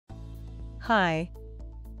Hi.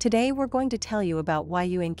 Today we're going to tell you about why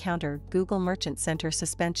you encounter Google Merchant Center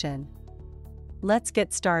suspension. Let's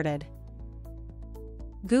get started.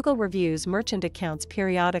 Google reviews merchant accounts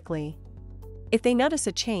periodically. If they notice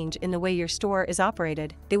a change in the way your store is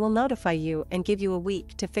operated, they will notify you and give you a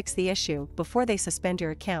week to fix the issue before they suspend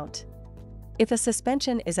your account. If a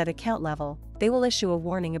suspension is at account level, they will issue a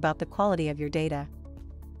warning about the quality of your data.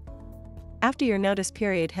 After your notice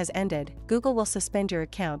period has ended, Google will suspend your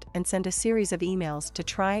account and send a series of emails to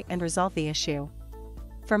try and resolve the issue.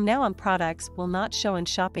 From now on, products will not show in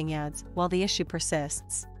shopping ads while the issue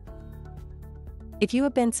persists. If you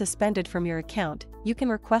have been suspended from your account, you can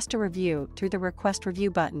request a review through the Request Review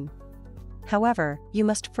button. However, you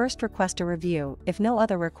must first request a review if no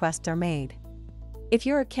other requests are made. If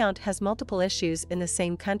your account has multiple issues in the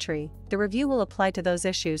same country, the review will apply to those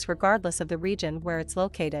issues regardless of the region where it's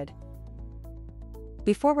located.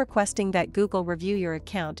 Before requesting that Google review your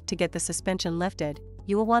account to get the suspension lifted,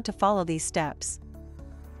 you will want to follow these steps.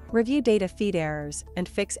 Review data feed errors and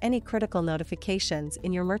fix any critical notifications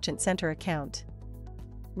in your Merchant Center account.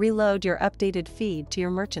 Reload your updated feed to your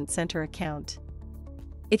Merchant Center account.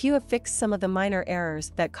 If you have fixed some of the minor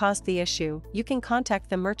errors that caused the issue, you can contact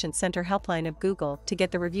the Merchant Center helpline of Google to get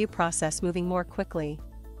the review process moving more quickly.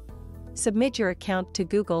 Submit your account to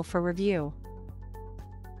Google for review.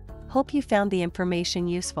 Hope you found the information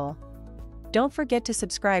useful. Don't forget to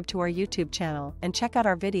subscribe to our YouTube channel and check out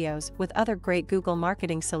our videos with other great Google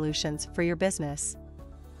marketing solutions for your business.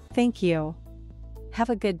 Thank you. Have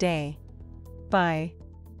a good day. Bye.